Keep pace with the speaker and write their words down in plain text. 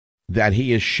that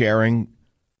he is sharing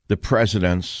the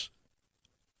president's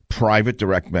private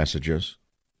direct messages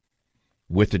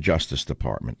with the Justice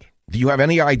Department. Do you have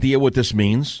any idea what this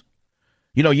means?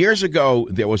 You know, years ago,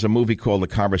 there was a movie called The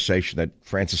Conversation that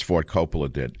Francis Ford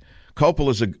Coppola did.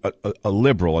 Coppola is a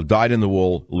liberal, a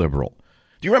dyed-in-the-wool liberal.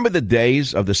 Do you remember the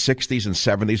days of the 60s and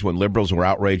 70s when liberals were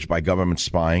outraged by government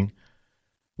spying?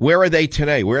 Where are they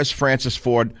today? Where's Francis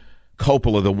Ford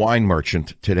Coppola, the wine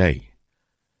merchant, today?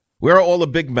 Where are all the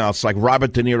big mouths like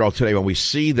Robert De Niro today when we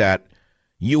see that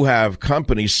you have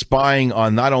companies spying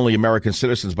on not only American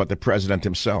citizens but the president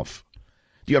himself?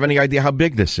 Do you have any idea how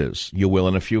big this is? You will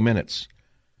in a few minutes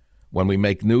when we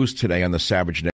make news today on the Savage Nation.